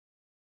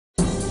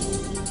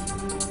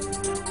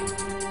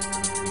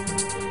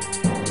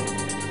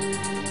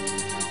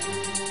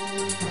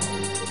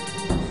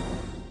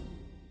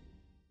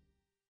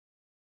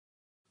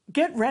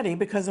Get ready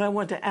because I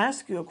want to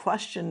ask you a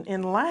question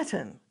in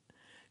Latin.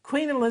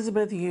 Queen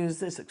Elizabeth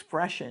used this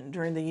expression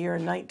during the year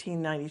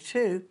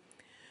 1992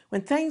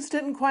 when things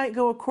didn't quite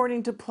go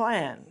according to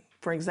plan.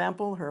 For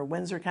example, her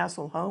Windsor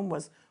Castle home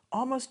was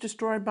almost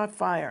destroyed by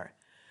fire,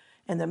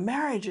 and the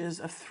marriages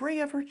of 3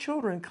 of her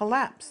children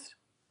collapsed.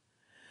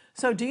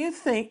 So do you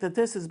think that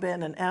this has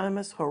been an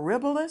animus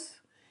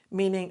horribilis,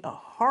 meaning a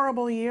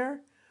horrible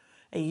year,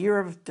 a year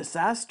of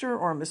disaster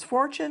or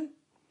misfortune?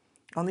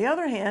 On the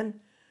other hand,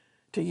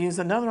 to use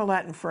another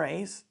Latin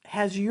phrase,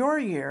 has your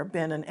year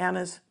been an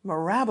annus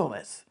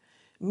mirabilis,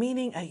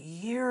 meaning a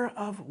year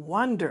of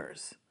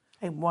wonders,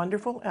 a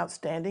wonderful,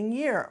 outstanding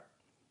year?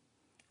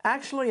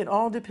 Actually, it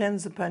all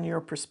depends upon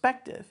your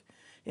perspective,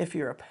 if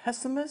you're a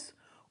pessimist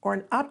or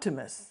an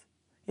optimist,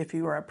 if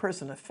you are a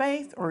person of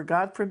faith or,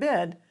 God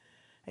forbid,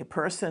 a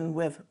person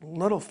with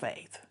little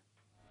faith.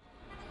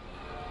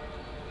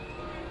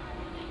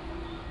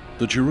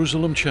 The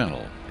Jerusalem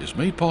Channel is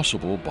made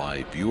possible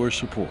by viewer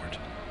support.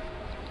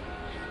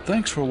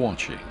 Thanks for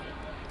watching.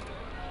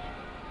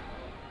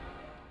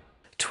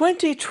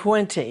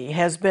 2020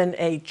 has been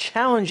a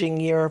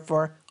challenging year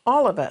for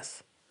all of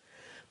us.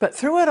 But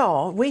through it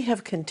all, we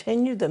have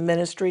continued the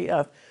ministry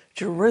of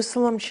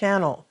Jerusalem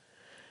Channel.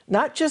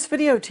 Not just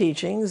video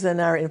teachings and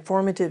our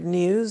informative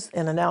news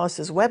and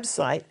analysis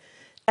website,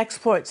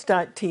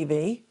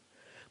 exploits.tv,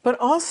 but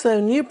also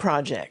new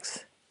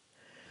projects.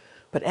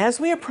 But as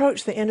we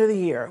approach the end of the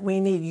year, we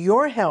need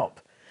your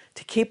help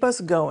to keep us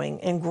going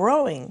and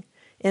growing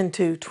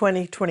into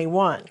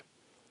 2021.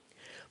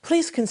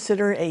 Please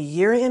consider a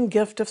year-end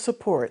gift of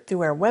support through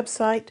our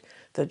website,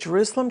 the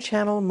Jerusalem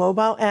Channel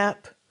mobile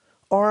app,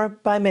 or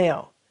by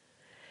mail.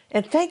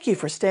 And thank you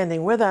for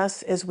standing with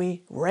us as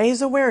we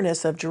raise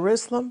awareness of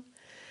Jerusalem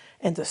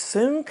and the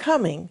soon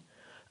coming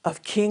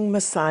of King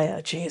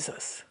Messiah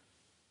Jesus.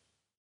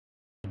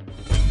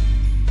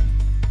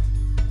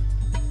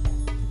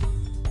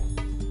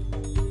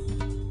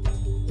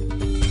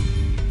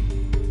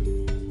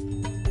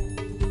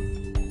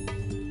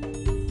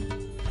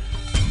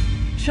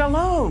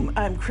 Shalom,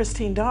 I'm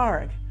Christine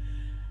Darg.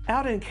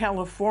 Out in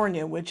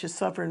California, which has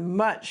suffered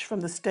much from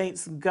the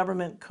state's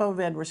government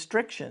COVID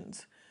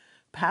restrictions,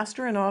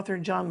 pastor and author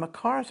John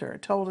MacArthur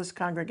told his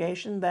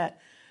congregation that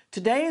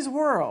today's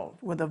world,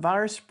 with the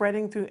virus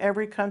spreading through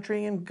every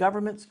country and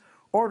governments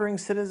ordering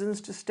citizens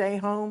to stay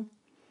home,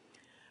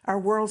 our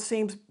world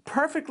seems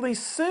perfectly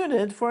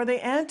suited for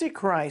the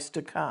Antichrist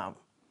to come.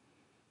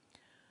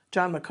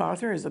 John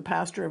MacArthur is a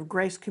pastor of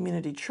Grace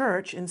Community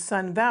Church in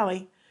Sun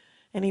Valley,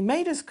 and he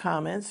made his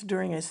comments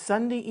during a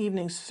Sunday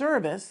evening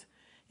service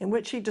in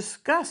which he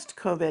discussed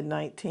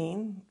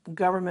COVID-19,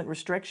 government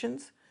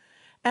restrictions,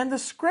 and the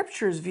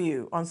Scripture's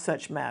view on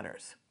such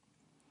matters.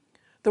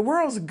 The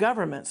world's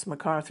governments,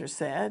 MacArthur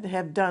said,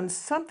 have done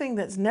something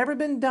that's never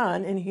been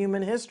done in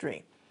human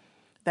history.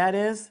 That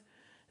is,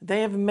 they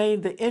have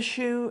made the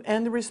issue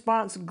and the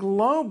response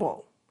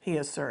global, he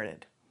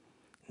asserted.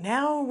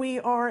 Now we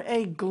are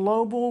a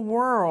global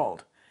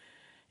world,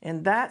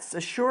 and that's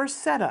a sure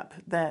setup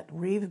that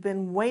we've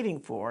been waiting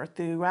for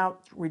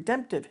throughout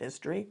redemptive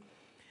history,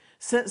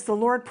 since the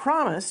Lord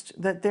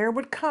promised that there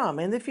would come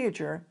in the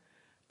future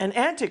an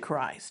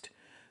Antichrist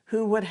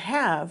who would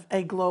have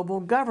a global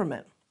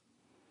government.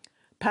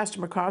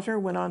 Pastor MacArthur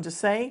went on to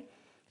say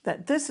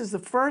that this is the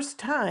first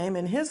time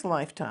in his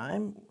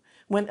lifetime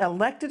when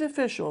elected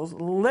officials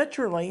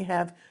literally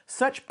have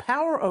such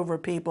power over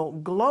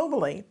people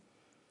globally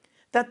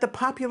that the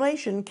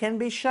population can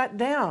be shut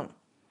down.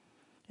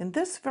 And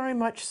this very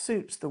much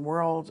suits the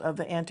world of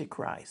the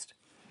Antichrist.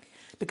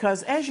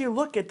 Because as you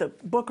look at the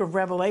book of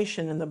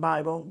Revelation in the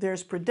Bible,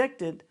 there's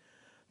predicted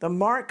the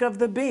mark of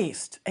the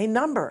beast, a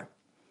number.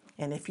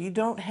 And if you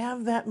don't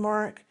have that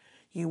mark,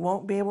 you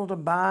won't be able to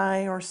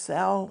buy or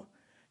sell.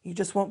 You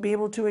just won't be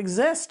able to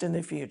exist in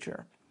the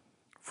future.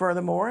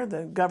 Furthermore,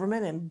 the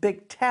government and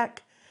big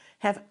tech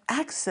have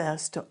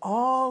access to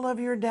all of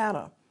your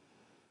data.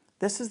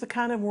 This is the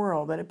kind of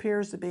world that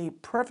appears to be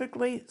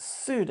perfectly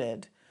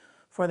suited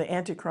for the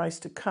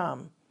Antichrist to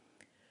come,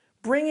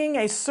 bringing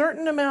a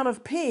certain amount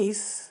of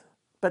peace,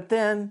 but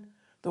then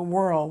the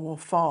world will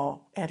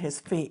fall at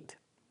his feet.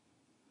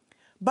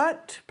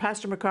 But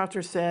Pastor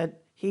MacArthur said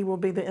he will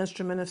be the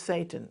instrument of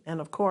Satan, and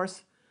of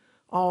course,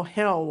 all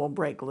hell will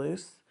break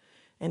loose.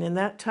 And in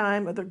that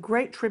time of the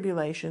great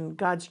tribulation,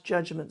 God's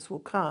judgments will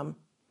come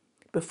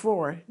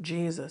before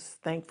Jesus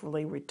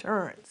thankfully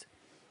returns.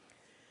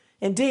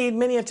 Indeed,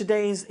 many of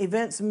today's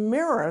events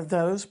mirror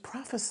those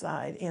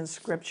prophesied in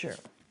Scripture.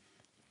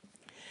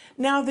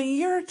 Now, the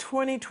year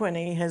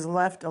 2020 has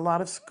left a lot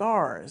of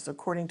scars,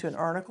 according to an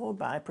article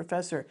by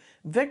Professor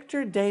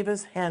Victor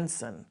Davis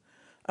Hanson,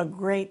 a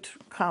great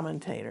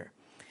commentator.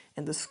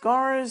 And the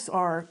scars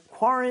are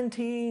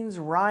quarantines,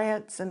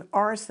 riots, and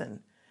arson,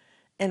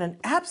 and an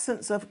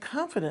absence of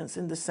confidence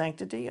in the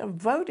sanctity of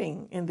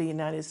voting in the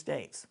United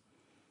States.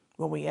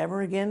 Will we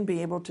ever again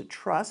be able to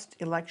trust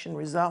election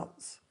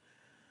results?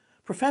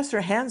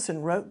 Professor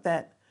Hanson wrote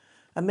that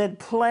amid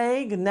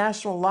plague,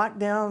 national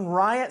lockdown,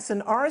 riots,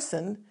 and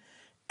arson,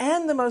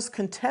 and the most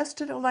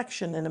contested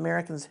election in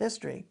Americans'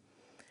 history,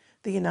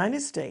 the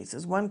United States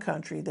is one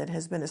country that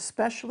has been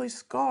especially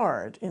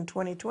scarred in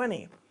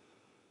 2020.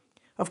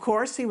 Of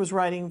course, he was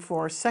writing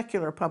for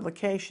secular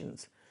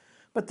publications,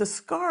 but the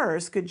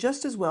scars could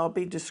just as well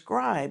be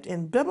described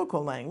in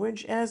biblical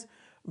language as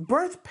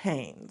birth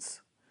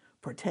pains,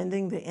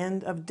 portending the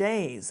end of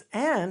days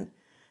and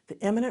the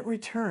imminent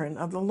return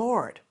of the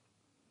Lord.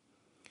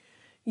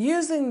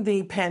 Using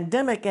the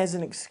pandemic as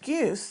an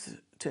excuse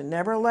to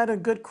never let a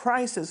good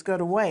crisis go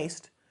to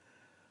waste,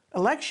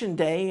 Election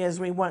Day,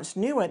 as we once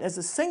knew it as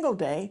a single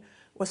day,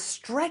 was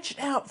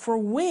stretched out for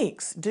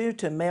weeks due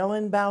to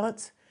mail-in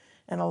ballots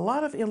and a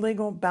lot of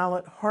illegal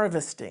ballot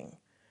harvesting.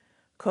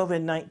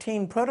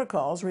 COVID-19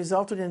 protocols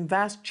resulted in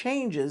vast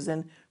changes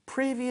in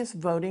previous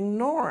voting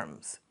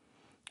norms.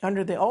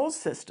 Under the old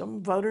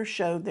system, voters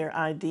showed their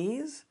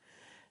IDs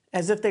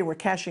as if they were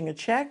cashing a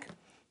check.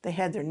 They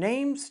had their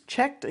names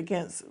checked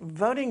against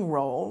voting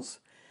rolls,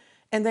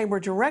 and they were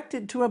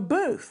directed to a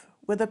booth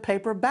with a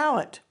paper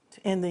ballot,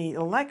 and the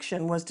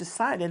election was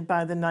decided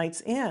by the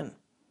night's inn.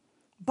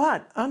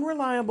 But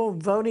unreliable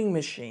voting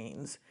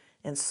machines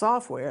and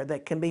software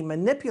that can be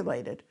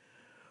manipulated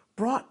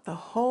brought the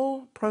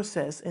whole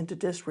process into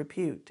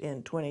disrepute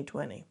in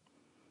 2020.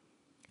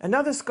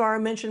 Another scar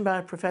mentioned by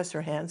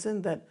Professor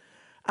Hansen that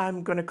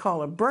I'm going to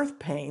call a birth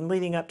pain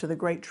leading up to the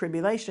Great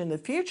Tribulation in the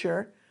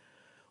future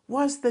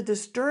was the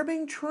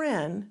disturbing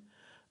trend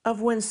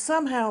of when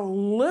somehow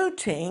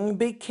looting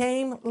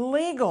became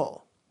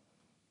legal.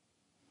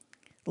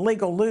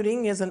 Legal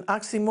looting is an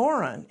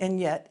oxymoron, and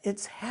yet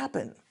it's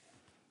happened.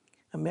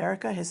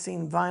 America has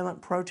seen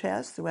violent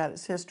protests throughout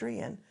its history,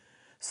 and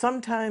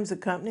sometimes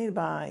accompanied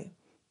by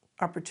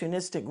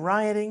opportunistic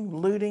rioting,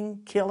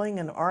 looting, killing,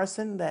 and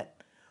arson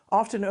that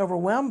often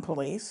overwhelm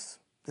police,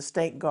 the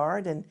state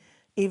guard, and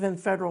even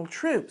federal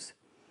troops.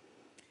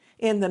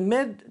 In the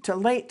mid to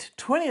late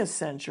 20th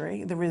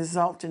century, the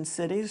result in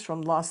cities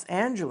from Los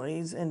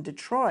Angeles and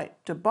Detroit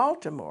to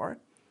Baltimore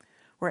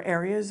were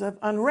areas of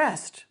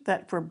unrest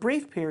that for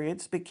brief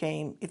periods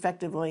became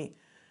effectively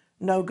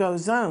no-go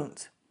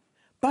zones.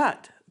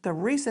 But the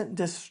recent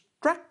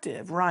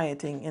destructive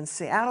rioting in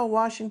Seattle,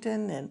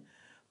 Washington, and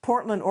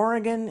Portland,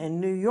 Oregon, and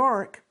New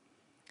York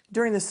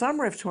during the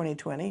summer of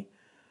 2020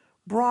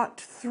 brought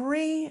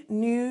three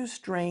new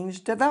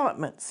strange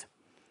developments.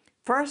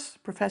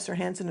 First, Professor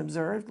Hansen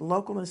observed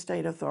local and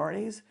state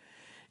authorities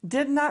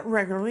did not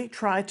regularly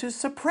try to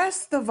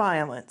suppress the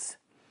violence.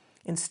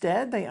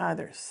 Instead, they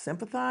either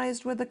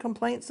sympathized with the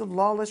complaints of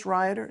lawless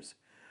rioters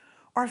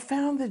or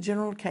found the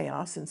general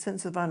chaos and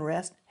sense of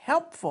unrest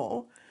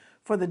helpful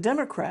for the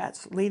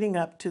Democrats leading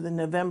up to the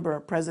November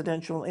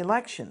presidential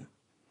election.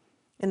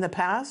 In the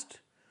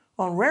past,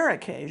 on rare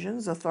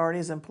occasions,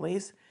 authorities and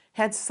police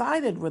had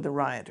sided with the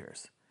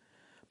rioters,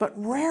 but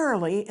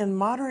rarely in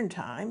modern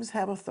times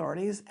have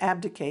authorities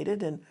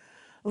abdicated and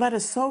let a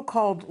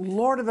so-called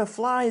Lord of the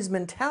Flies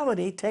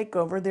mentality take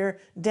over their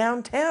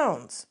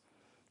downtowns.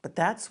 But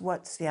that's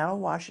what Seattle,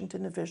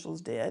 Washington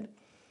officials did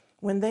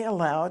when they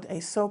allowed a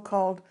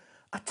so-called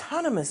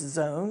autonomous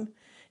zone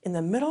in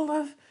the middle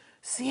of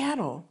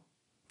Seattle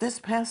this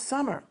past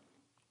summer.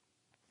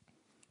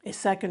 A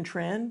second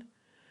trend,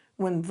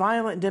 when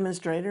violent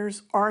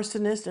demonstrators,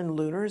 arsonists, and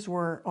looters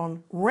were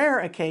on rare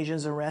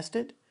occasions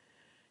arrested,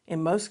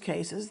 in most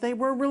cases they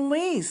were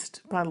released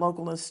by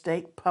local and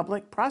state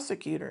public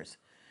prosecutors,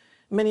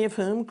 many of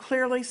whom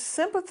clearly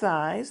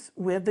sympathized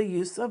with the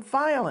use of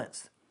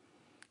violence.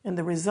 And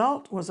the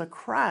result was a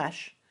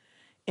crash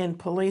in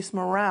police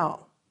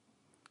morale.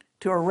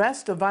 To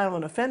arrest a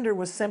violent offender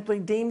was simply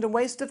deemed a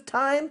waste of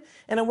time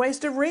and a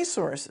waste of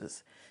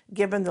resources,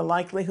 given the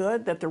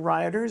likelihood that the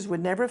rioters would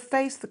never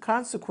face the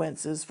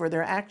consequences for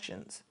their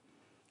actions.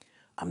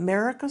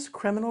 America's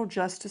criminal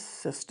justice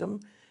system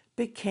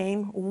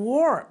became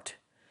warped.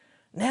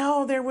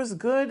 Now there was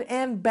good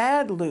and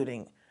bad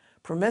looting,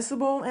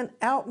 permissible and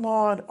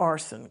outlawed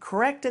arson,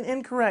 correct and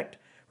incorrect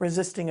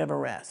resisting of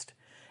arrest,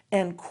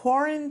 and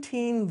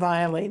quarantine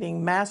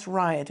violating mass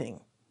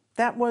rioting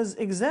that was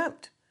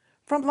exempt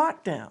from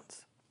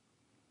lockdowns.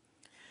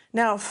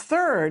 Now,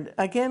 third,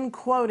 again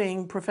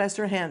quoting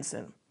Professor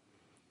Hansen,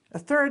 a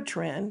third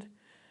trend,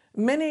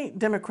 many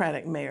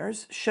Democratic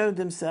mayors showed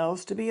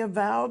themselves to be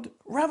avowed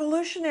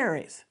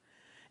revolutionaries,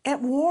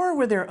 at war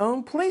with their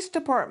own police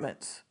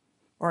departments,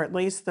 or at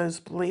least those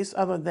police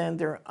other than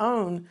their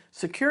own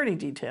security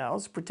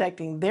details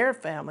protecting their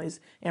families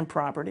and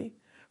property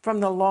from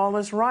the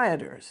lawless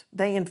rioters.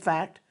 They, in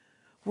fact,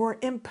 were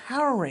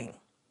empowering.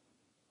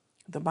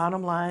 The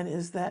bottom line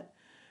is that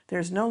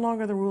there's no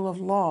longer the rule of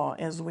law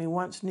as we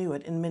once knew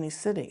it in many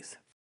cities.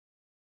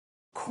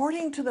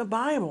 According to the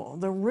Bible,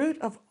 the root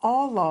of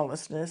all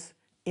lawlessness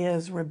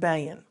is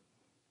rebellion.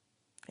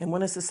 And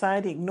when a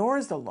society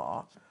ignores the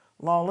law,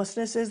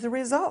 lawlessness is the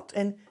result,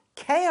 and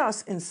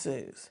chaos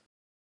ensues.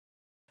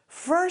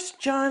 1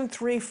 John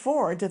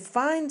 3:4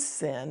 defines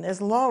sin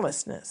as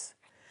lawlessness,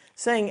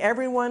 saying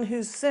everyone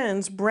who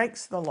sins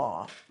breaks the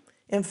law.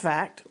 In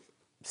fact,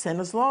 sin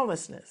is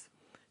lawlessness.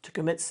 To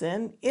commit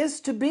sin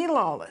is to be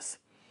lawless.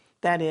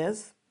 That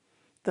is,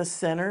 The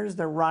sinners,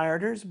 the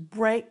rioters,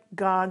 break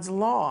God's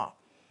law.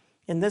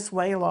 In this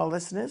way,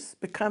 lawlessness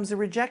becomes a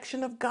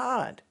rejection of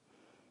God.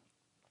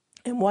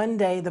 And one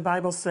day, the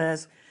Bible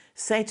says,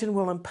 Satan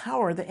will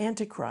empower the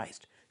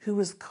Antichrist, who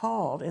is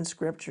called in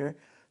Scripture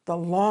the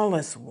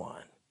lawless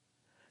one,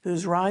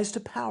 whose rise to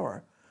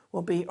power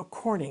will be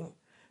according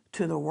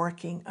to the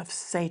working of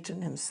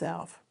Satan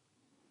himself.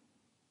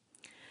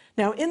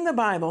 Now, in the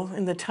Bible,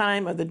 in the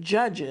time of the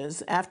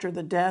judges, after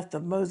the death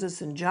of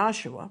Moses and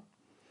Joshua,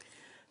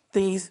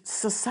 the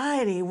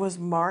society was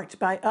marked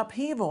by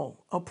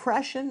upheaval,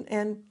 oppression,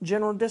 and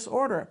general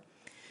disorder,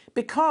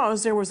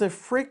 because there was a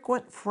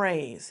frequent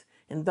phrase,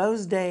 in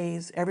those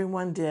days,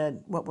 everyone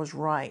did what was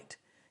right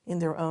in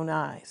their own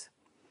eyes.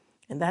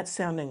 And that's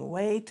sounding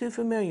way too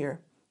familiar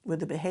with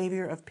the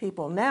behavior of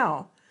people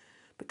now,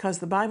 because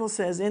the Bible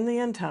says in the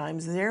end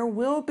times, there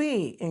will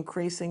be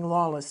increasing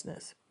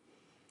lawlessness.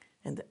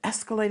 And the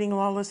escalating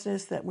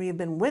lawlessness that we have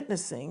been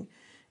witnessing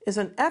is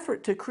an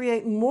effort to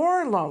create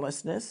more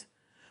lawlessness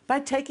by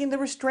taking the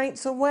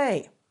restraints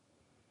away.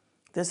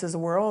 This is a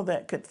world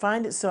that could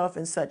find itself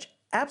in such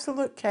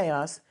absolute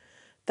chaos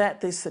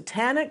that the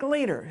satanic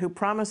leader who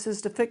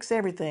promises to fix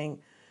everything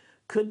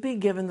could be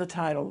given the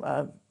title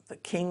of the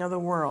king of the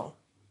world,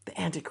 the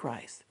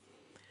Antichrist,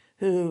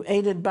 who,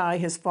 aided by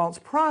his false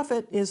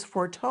prophet, is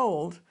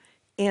foretold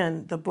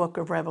in the book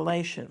of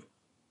Revelation.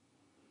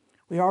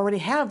 We already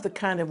have the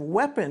kind of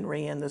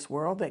weaponry in this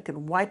world that could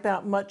wipe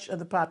out much of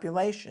the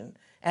population,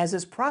 as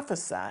is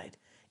prophesied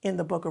in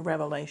the book of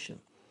Revelation.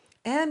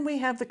 And we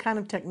have the kind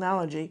of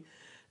technology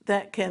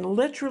that can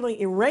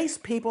literally erase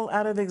people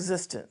out of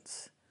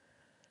existence.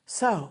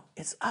 So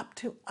it's up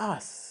to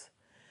us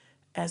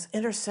as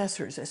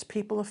intercessors, as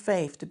people of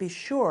faith, to be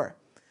sure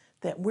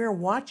that we're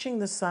watching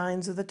the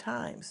signs of the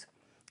times.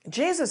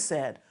 Jesus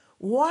said,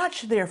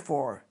 "Watch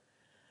therefore,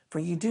 for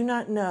you do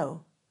not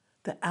know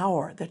the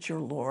hour that your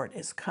Lord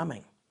is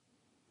coming."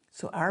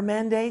 So our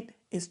mandate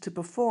is to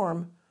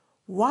perform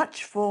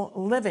watchful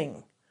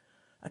living,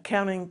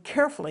 accounting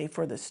carefully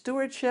for the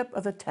stewardship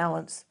of the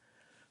talents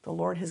the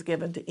Lord has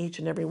given to each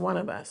and every one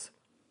of us.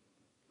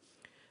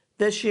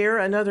 This year,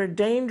 another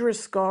dangerous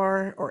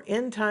scar or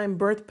end-time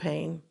birth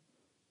pain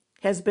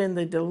has been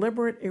the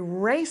deliberate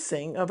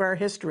erasing of our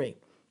history.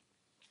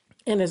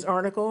 In his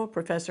article,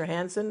 Professor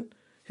Hansen,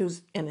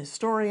 who's an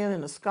historian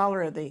and a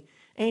scholar of the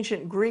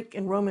ancient Greek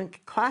and Roman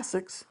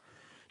classics,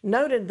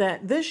 noted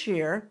that this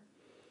year,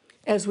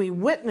 as we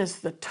witness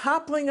the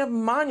toppling of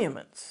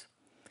monuments,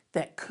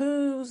 that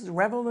coups,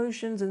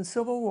 revolutions, and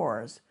civil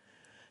wars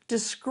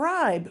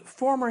describe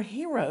former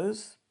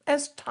heroes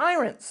as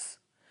tyrants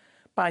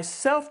by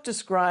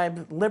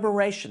self-described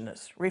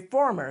liberationists,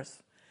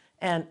 reformers,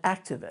 and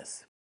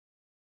activists.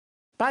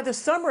 By the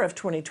summer of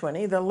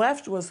 2020, the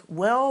left was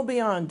well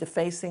beyond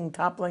defacing,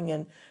 toppling,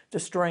 and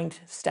destroying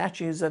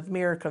statues of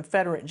mere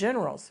Confederate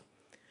generals.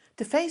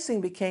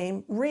 Defacing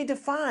became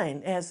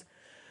redefined as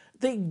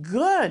the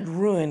good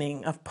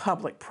ruining of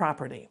public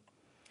property.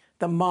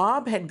 The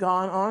mob had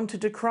gone on to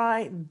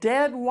decry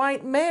dead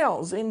white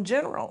males in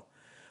general,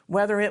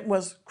 whether it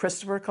was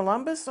Christopher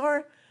Columbus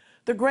or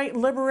the great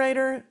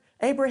liberator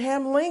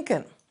Abraham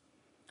Lincoln.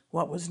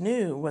 What was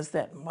new was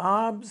that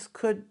mobs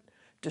could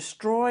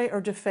destroy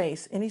or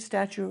deface any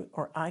statue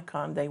or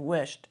icon they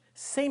wished,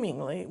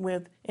 seemingly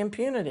with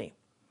impunity.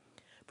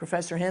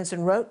 Professor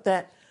Hansen wrote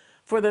that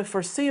for the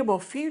foreseeable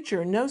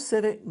future, no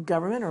civic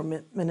government or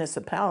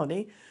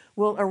municipality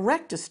will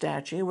erect a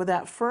statue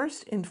without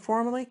first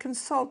informally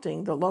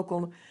consulting the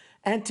local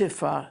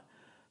Antifa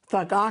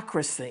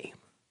thugocracy.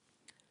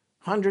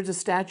 Hundreds of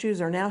statues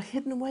are now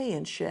hidden away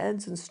in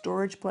sheds and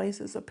storage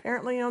places,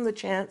 apparently on the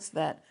chance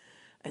that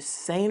a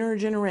saner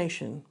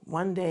generation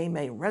one day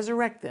may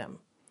resurrect them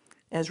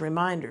as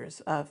reminders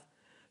of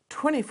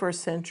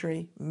 21st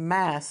century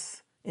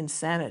mass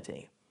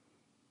insanity.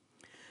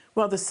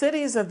 Well, the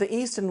cities of the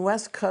East and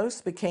West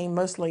Coast became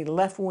mostly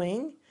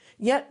left-wing,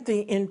 yet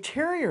the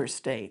interior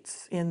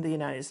states in the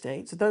United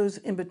States, those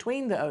in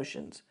between the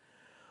oceans,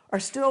 are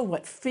still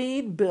what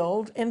feed,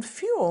 build, and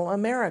fuel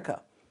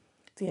America.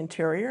 The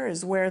interior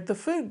is where the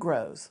food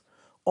grows,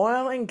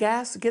 oil and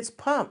gas gets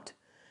pumped,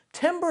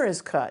 timber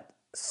is cut,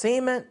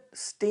 cement,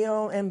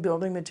 steel, and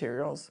building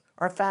materials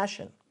are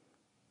fashioned.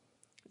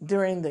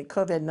 During the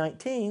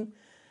COVID-19,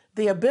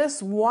 the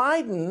abyss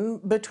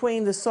widened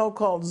between the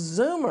so-called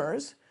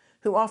Zoomers,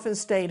 who often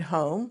stayed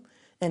home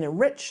and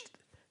enriched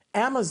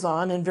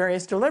Amazon and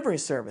various delivery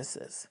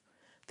services.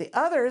 The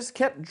others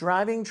kept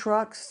driving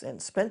trucks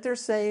and spent their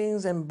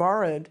savings and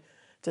borrowed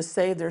to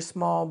save their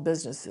small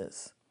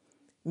businesses.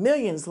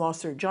 Millions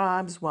lost their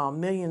jobs while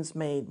millions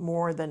made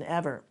more than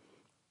ever.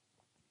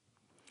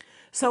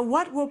 So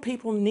what will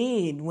people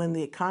need when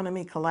the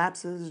economy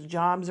collapses,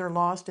 jobs are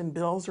lost, and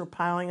bills are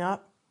piling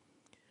up?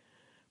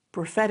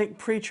 Prophetic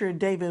preacher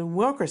David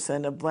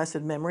Wilkerson of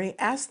blessed memory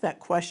asked that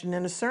question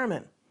in a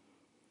sermon.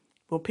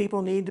 Will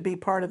people need to be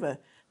part of a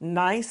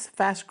nice,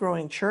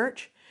 fast-growing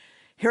church,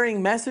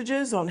 hearing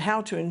messages on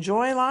how to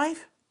enjoy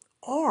life?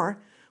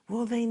 Or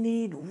will they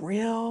need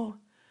real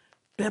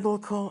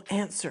biblical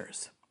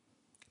answers?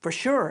 For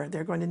sure,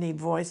 they're going to need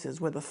voices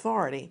with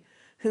authority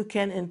who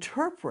can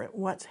interpret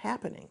what's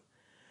happening.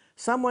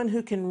 Someone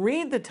who can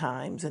read the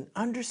times and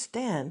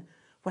understand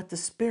what the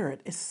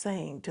Spirit is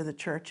saying to the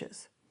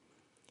churches.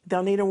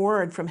 They'll need a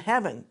word from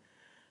heaven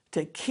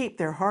to keep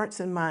their hearts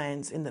and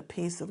minds in the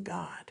peace of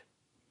God.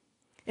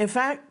 In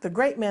fact, the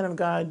great man of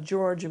God,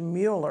 George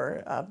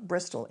Mueller of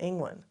Bristol,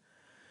 England,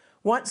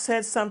 once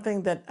said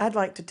something that I'd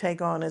like to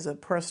take on as a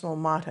personal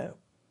motto.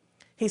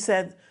 He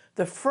said,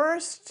 "The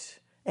first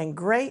and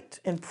great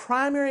and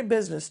primary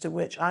business to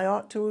which I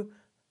ought to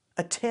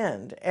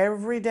attend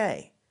every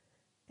day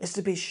is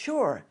to be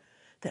sure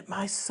that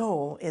my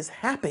soul is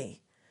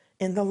happy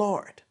in the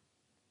Lord."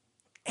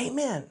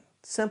 Amen.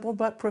 Simple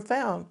but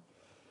profound.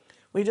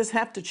 We just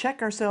have to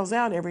check ourselves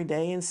out every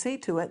day and see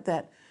to it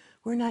that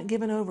we're not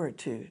given over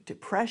to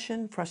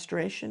depression,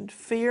 frustration,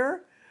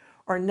 fear,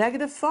 or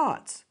negative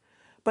thoughts,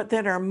 but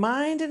that our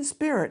mind and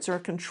spirits are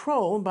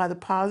controlled by the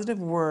positive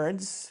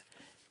words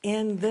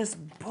in this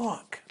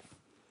book,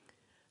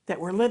 that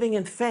we're living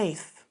in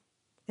faith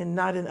and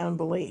not in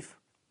unbelief.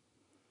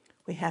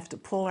 We have to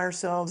pull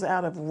ourselves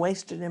out of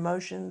wasted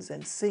emotions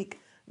and seek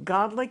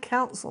godly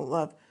counsel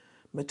of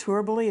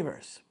mature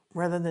believers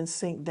rather than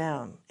sink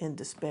down in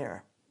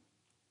despair.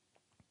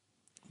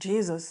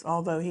 Jesus,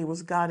 although he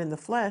was God in the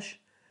flesh,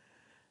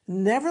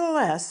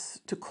 nevertheless,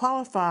 to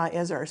qualify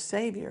as our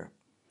Savior,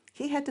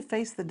 he had to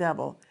face the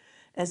devil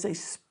as a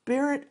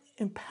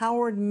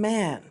spirit-empowered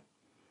man,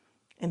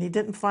 and he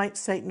didn't fight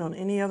Satan on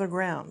any other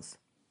grounds.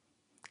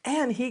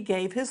 And he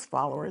gave his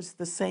followers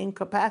the same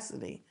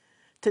capacity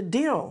to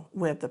deal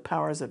with the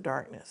powers of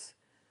darkness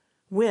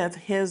with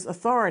his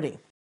authority.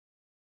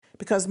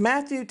 Because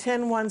Matthew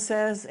 10:1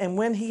 says, "And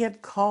when he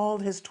had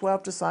called his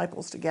 12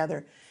 disciples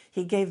together,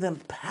 he gave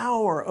them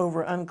power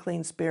over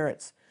unclean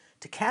spirits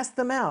to cast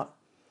them out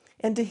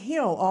and to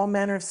heal all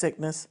manner of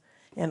sickness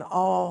and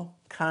all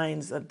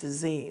kinds of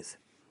disease."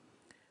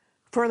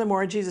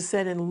 Furthermore, Jesus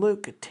said in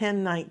Luke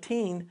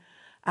 10:19,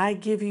 "I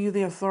give you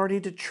the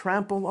authority to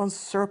trample on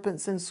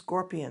serpents and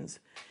scorpions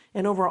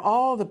and over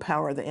all the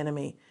power of the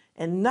enemy,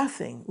 and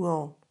nothing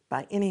will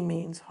by any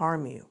means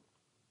harm you."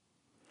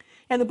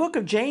 And the book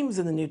of James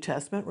in the New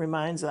Testament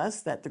reminds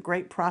us that the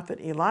great prophet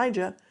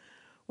Elijah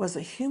was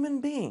a human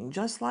being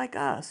just like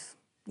us,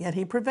 yet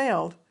he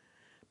prevailed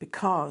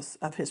because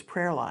of his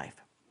prayer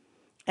life.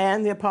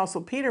 And the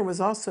Apostle Peter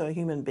was also a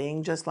human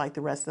being just like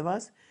the rest of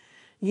us,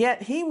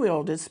 yet he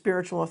wielded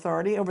spiritual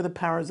authority over the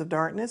powers of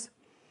darkness.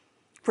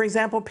 For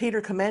example,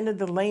 Peter commanded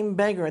the lame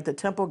beggar at the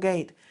temple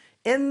gate,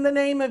 "In the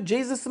name of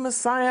Jesus the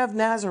Messiah of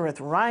Nazareth,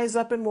 rise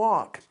up and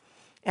walk."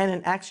 And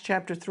in Acts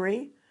chapter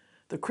 3,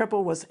 the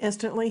cripple was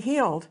instantly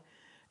healed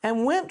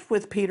and went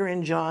with Peter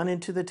and John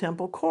into the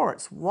temple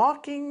courts,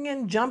 walking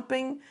and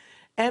jumping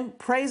and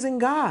praising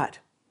God.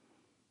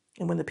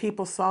 And when the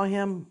people saw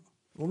him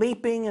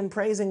leaping and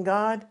praising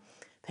God,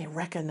 they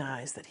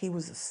recognized that he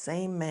was the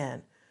same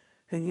man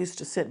who used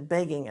to sit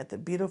begging at the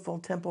beautiful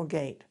temple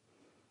gate.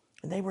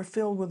 And they were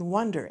filled with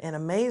wonder and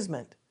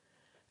amazement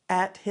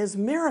at his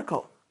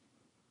miracle.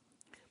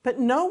 But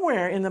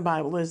nowhere in the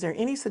Bible is there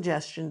any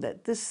suggestion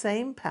that this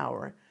same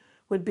power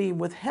would be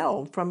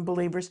withheld from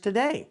believers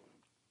today.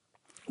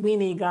 We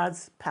need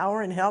God's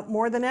power and help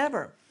more than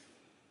ever.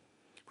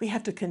 We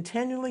have to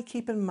continually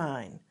keep in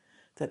mind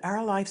that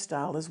our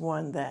lifestyle is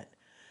one that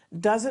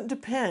doesn't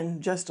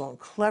depend just on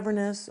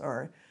cleverness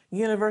or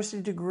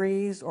university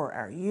degrees or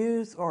our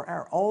youth or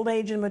our old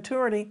age and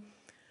maturity,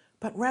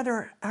 but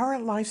rather our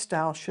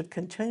lifestyle should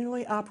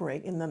continually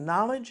operate in the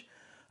knowledge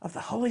of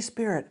the Holy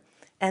Spirit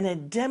and a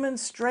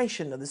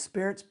demonstration of the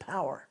Spirit's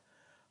power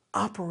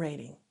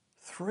operating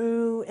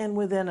through and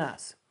within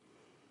us.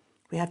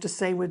 We have to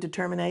say with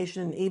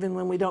determination, even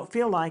when we don't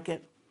feel like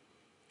it,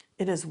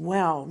 "It is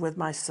well with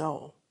my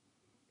soul.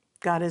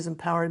 God has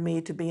empowered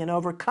me to be an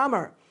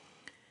overcomer,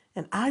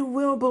 and I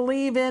will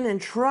believe in and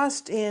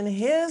trust in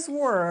his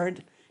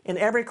word in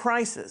every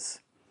crisis.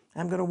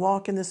 I'm going to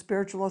walk in the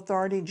spiritual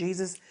authority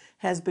Jesus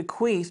has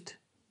bequeathed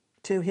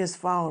to his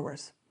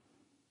followers."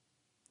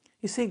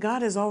 You see,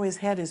 God has always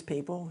had his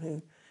people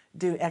who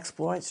do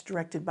exploits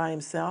directed by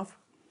himself.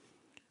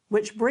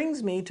 Which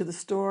brings me to the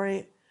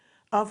story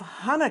of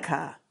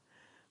Hanukkah,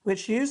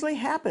 which usually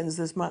happens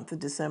this month of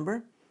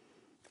December,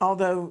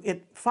 although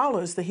it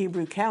follows the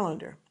Hebrew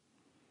calendar.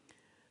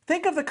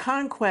 Think of the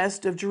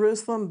conquest of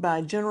Jerusalem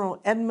by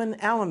General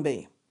Edmund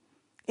Allenby.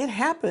 It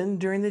happened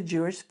during the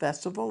Jewish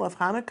festival of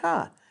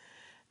Hanukkah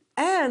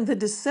and the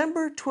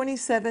December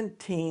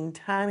 2017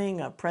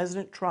 timing of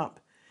President Trump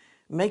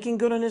making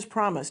good on his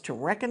promise to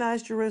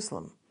recognize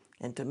Jerusalem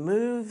and to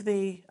move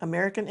the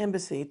American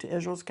embassy to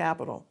Israel's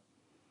capital.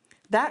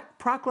 That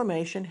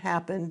proclamation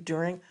happened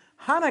during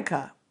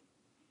Hanukkah.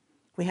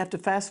 We have to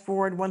fast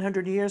forward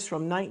 100 years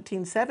from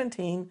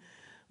 1917,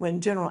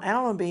 when General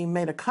Allenby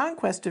made a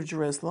conquest of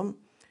Jerusalem,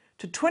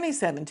 to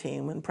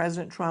 2017, when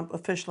President Trump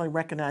officially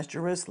recognized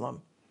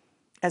Jerusalem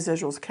as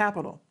Israel's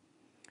capital.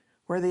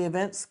 Were the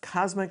events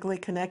cosmically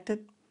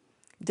connected?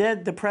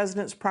 Did the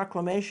president's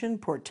proclamation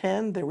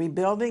portend the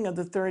rebuilding of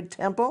the Third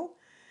Temple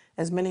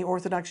as many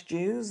Orthodox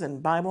Jews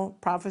and Bible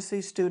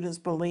prophecy students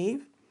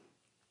believe?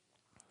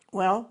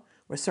 Well,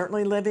 we're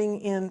certainly living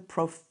in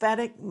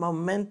prophetic,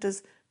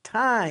 momentous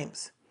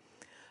times.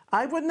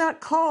 I would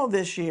not call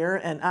this year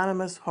an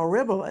Annus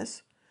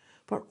Horribilis,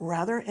 but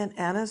rather an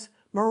Annus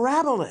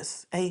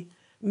Mirabilis, a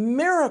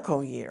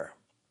miracle year.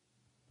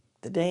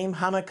 The name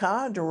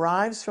Hanukkah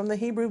derives from the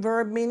Hebrew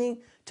verb meaning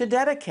to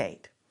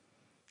dedicate.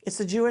 It's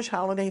a Jewish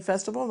holiday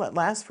festival that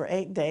lasts for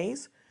 8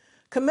 days,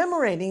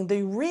 commemorating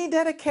the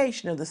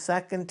rededication of the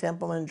Second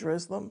Temple in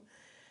Jerusalem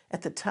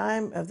at the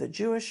time of the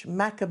Jewish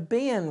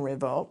Maccabean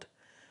revolt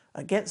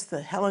against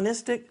the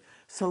Hellenistic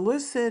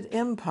Seleucid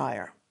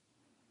Empire.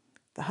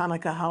 The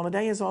Hanukkah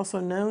holiday is also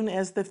known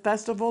as the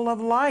Festival of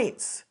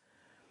Lights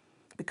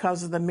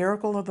because of the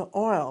miracle of the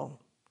oil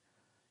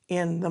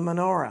in the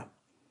menorah.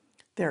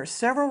 There are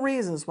several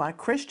reasons why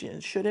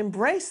Christians should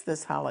embrace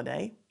this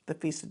holiday, the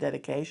Feast of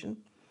Dedication.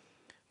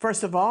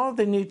 First of all,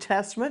 the New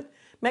Testament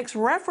makes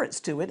reference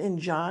to it in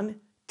John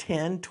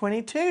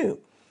 10:22,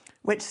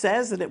 which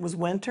says that it was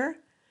winter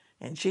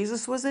and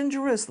Jesus was in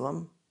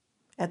Jerusalem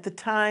at the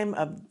time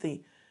of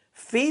the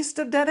Feast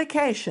of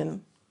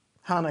Dedication,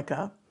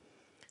 Hanukkah,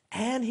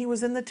 and he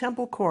was in the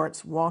temple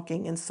courts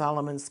walking in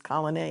Solomon's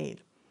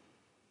colonnade.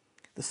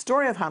 The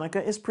story of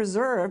Hanukkah is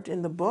preserved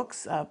in the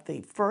books of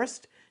the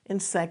 1st and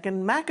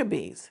 2nd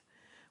Maccabees,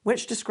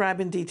 which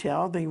describe in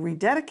detail the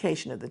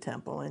rededication of the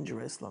temple in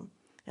Jerusalem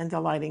and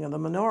the lighting of the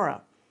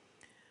menorah.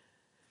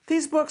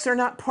 These books are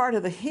not part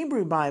of the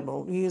Hebrew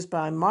Bible used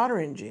by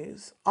modern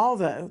Jews,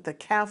 although the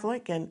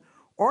Catholic and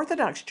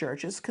Orthodox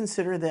churches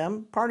consider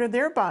them part of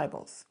their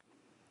Bibles.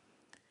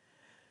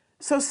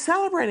 So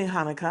celebrating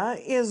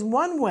Hanukkah is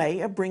one way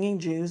of bringing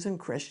Jews and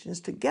Christians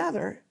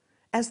together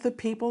as the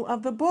people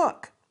of the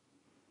book.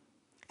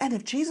 And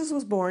if Jesus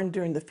was born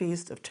during the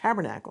Feast of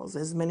Tabernacles,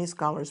 as many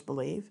scholars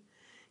believe,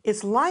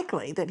 it's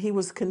likely that he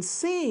was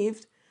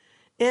conceived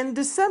in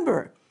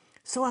December.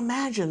 So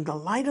imagine the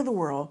light of the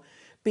world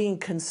being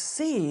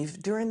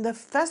conceived during the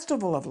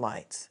Festival of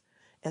Lights,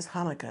 as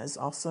Hanukkah is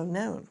also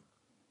known.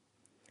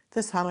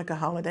 This Hanukkah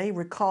holiday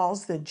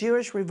recalls the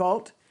Jewish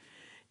revolt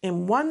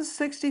in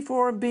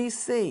 164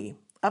 BC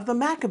of the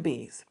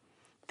Maccabees.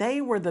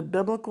 They were the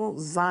biblical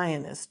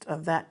Zionists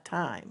of that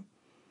time,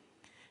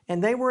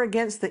 and they were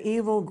against the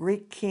evil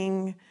Greek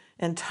king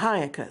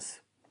Antiochus.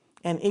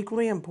 And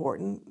equally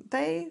important,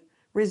 they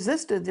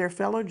resisted their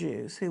fellow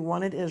Jews who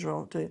wanted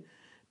Israel to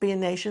be a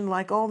nation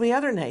like all the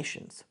other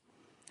nations.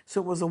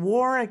 So it was a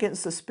war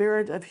against the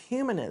spirit of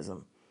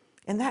humanism,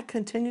 and that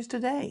continues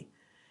today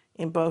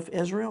in both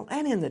Israel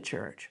and in the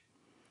church.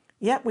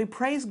 Yet we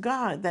praise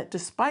God that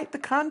despite the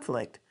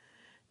conflict,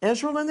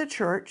 Israel and the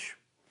church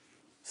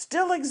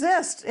still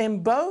exist,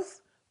 and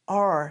both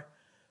are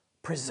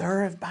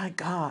preserved by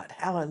God.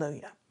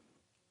 Hallelujah.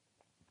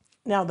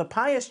 Now the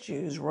pious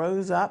Jews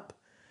rose up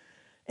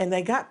and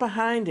they got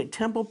behind a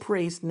temple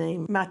priest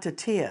named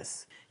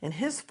Mattathias and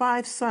his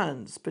 5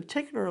 sons,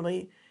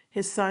 particularly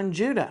his son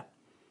Judah,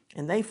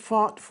 and they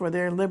fought for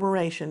their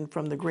liberation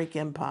from the Greek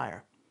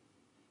Empire.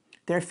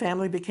 Their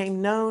family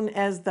became known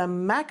as the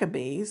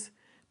Maccabees,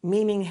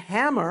 meaning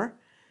hammer,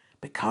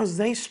 because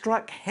they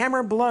struck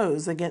hammer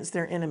blows against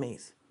their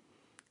enemies.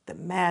 The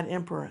mad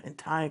emperor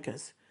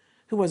Antiochus,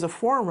 who was a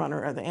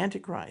forerunner of the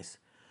Antichrist,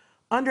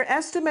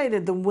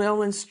 underestimated the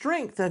will and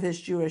strength of his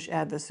Jewish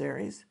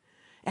adversaries,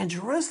 and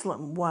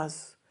Jerusalem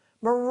was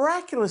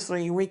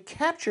miraculously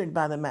recaptured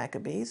by the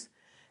Maccabees,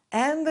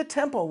 and the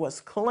temple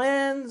was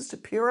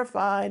cleansed,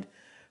 purified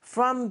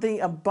from the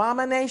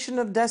abomination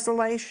of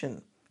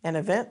desolation, an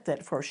event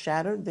that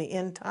foreshadowed the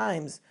end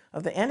times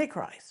of the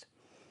Antichrist.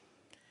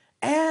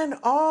 And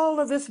all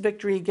of this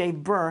victory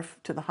gave birth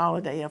to the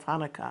holiday of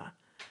Hanukkah,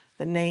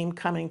 the name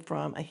coming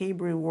from a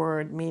Hebrew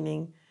word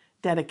meaning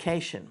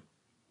dedication.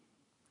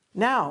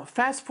 Now,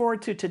 fast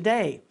forward to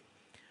today.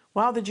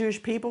 While the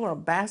Jewish people are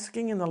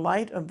basking in the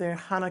light of their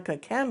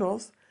Hanukkah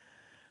candles,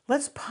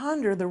 let's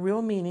ponder the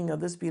real meaning of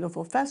this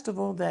beautiful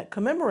festival that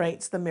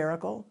commemorates the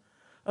miracle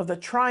of the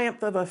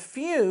triumph of a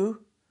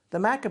few, the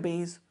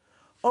Maccabees,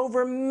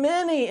 over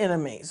many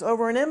enemies,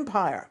 over an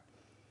empire.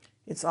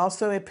 It's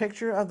also a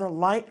picture of the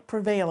light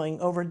prevailing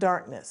over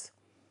darkness.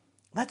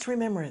 Let's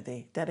remember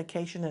the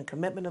dedication and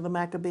commitment of the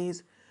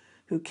Maccabees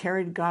who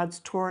carried God's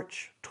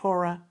torch,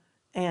 Torah,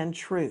 and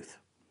truth.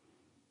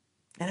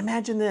 And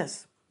imagine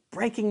this,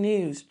 breaking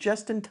news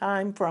just in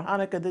time for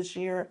Hanukkah this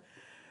year.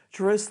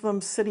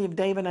 Jerusalem, city of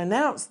David,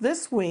 announced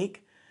this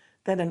week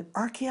that an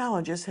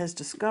archaeologist has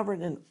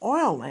discovered an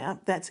oil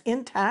lamp that's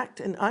intact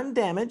and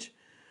undamaged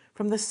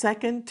from the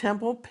Second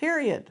Temple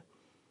period.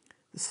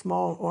 The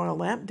small oil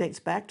lamp dates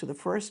back to the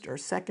 1st or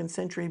 2nd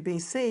century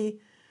BC,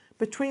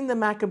 between the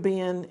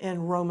Maccabean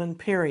and Roman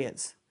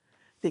periods.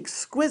 The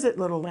exquisite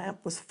little lamp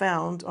was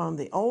found on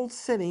the old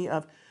city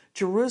of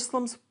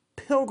Jerusalem's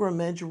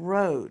Pilgrimage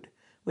Road,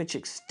 which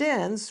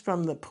extends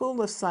from the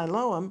Pool of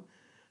Siloam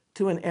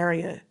to an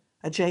area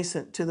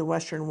adjacent to the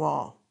Western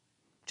Wall.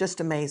 Just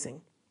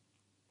amazing.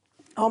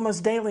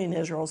 Almost daily in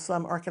Israel,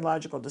 some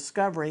archaeological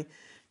discovery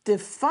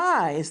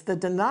defies the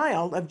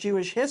denial of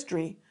Jewish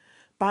history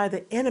by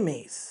the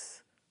enemies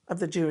of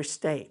the Jewish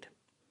state.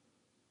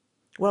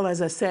 Well,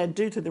 as I said,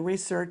 due to the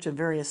research of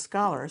various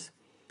scholars,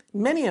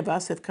 many of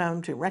us have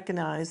come to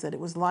recognize that it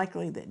was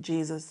likely that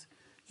Jesus,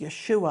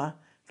 Yeshua,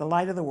 the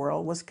light of the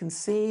world, was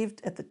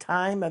conceived at the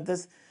time of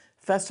this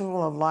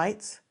festival of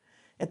lights,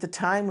 at the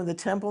time when the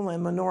temple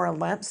and menorah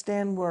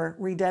lampstand were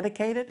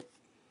rededicated.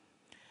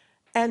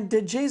 And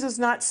did Jesus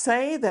not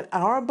say that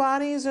our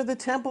bodies are the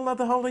temple of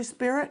the Holy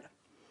Spirit?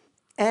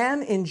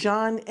 And in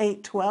John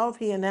 8:12,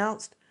 he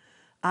announced,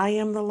 I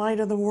am the light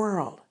of the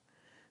world.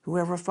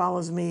 Whoever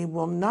follows me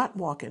will not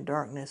walk in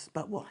darkness,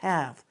 but will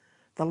have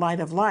the light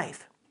of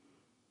life.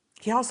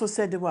 He also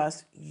said to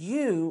us,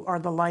 you are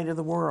the light of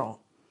the world.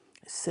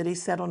 A city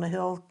set on a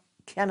hill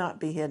cannot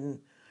be hidden,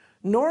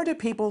 nor do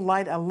people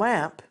light a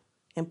lamp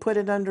and put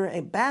it under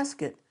a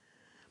basket,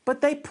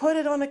 but they put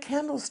it on a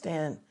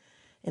candlestand,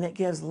 and it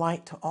gives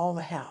light to all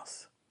the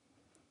house.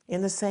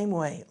 In the same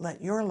way,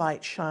 let your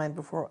light shine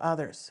before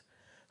others,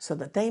 so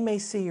that they may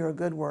see your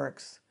good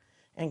works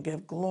and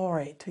give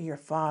glory to your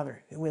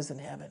Father who is in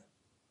heaven.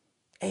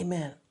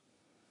 Amen.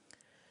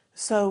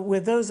 So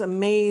with those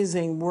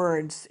amazing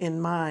words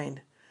in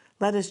mind,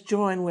 let us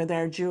join with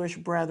our Jewish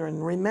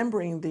brethren,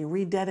 remembering the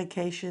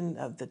rededication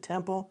of the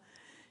temple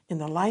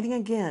and the lighting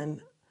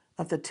again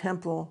of the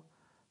temple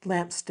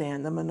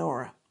lampstand, the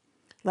menorah.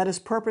 Let us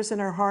purpose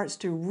in our hearts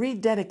to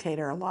rededicate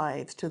our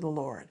lives to the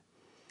Lord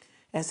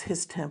as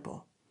his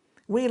temple.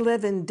 We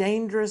live in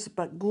dangerous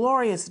but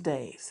glorious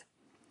days.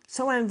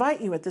 So I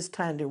invite you at this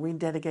time to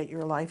rededicate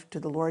your life to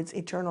the Lord's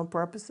eternal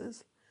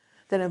purposes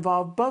that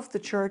involve both the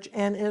church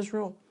and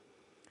Israel.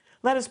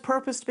 Let us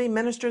purpose to be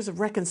ministers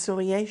of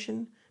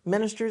reconciliation,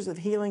 ministers of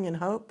healing and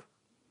hope.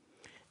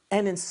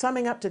 And in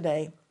summing up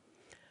today,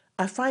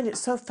 I find it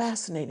so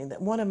fascinating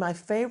that one of my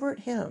favorite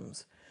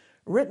hymns,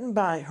 written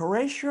by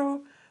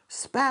Horatio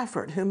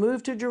Spafford, who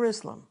moved to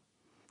Jerusalem,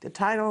 the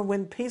title,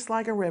 When Peace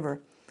Like a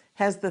River,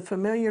 has the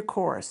familiar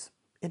chorus,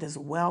 It is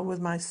Well With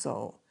My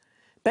Soul,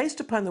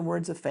 based upon the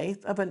words of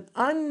faith of an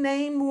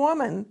unnamed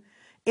woman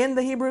in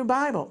the Hebrew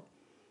Bible.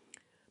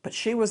 But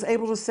she was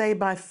able to say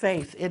by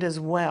faith, it is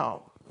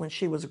well, when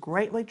she was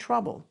greatly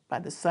troubled by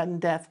the sudden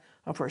death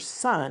of her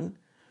son,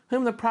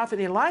 whom the prophet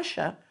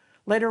Elisha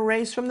later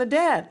raised from the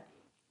dead.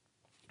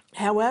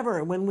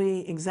 However, when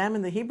we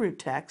examine the Hebrew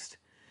text,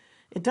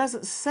 it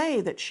doesn't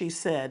say that she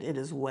said it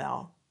is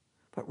well,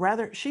 but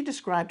rather she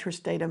described her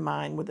state of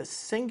mind with a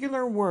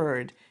singular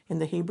word in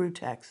the Hebrew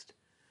text,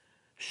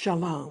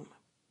 shalom,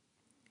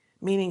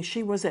 meaning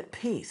she was at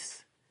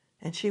peace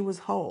and she was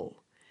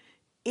whole,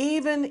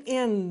 even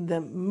in the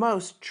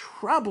most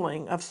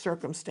troubling of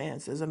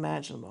circumstances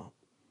imaginable.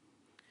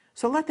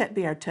 So let that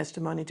be our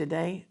testimony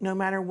today. No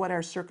matter what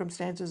our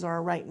circumstances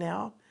are right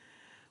now,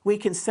 we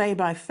can say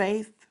by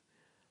faith,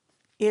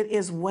 it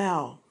is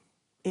well,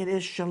 it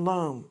is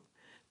shalom.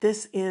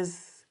 This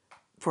is,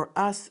 for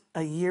us,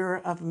 a year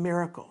of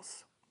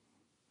miracles.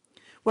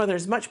 Well,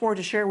 there's much more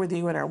to share with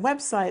you at our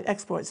website,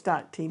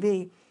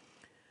 exploits.tv,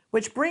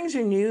 which brings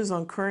you news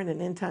on current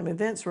and end-time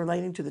events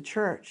relating to the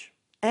church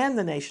and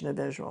the nation of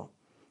Israel.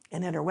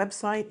 And at our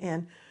website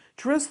and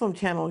Jerusalem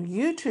Channel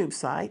YouTube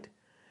site,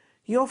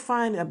 you'll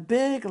find a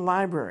big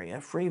library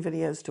of free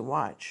videos to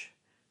watch.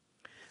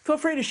 Feel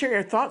free to share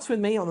your thoughts with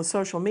me on the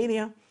social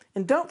media,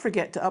 and don't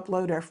forget to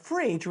upload our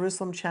free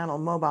Jerusalem Channel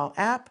mobile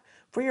app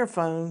for your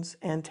phones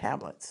and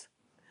tablets.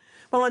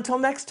 Well, until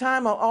next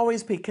time, I'll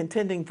always be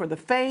contending for the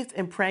faith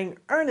and praying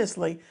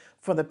earnestly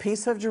for the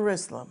peace of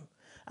Jerusalem.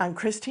 I'm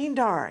Christine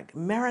Darg,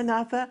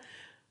 Maranatha,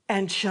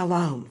 and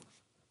Shalom.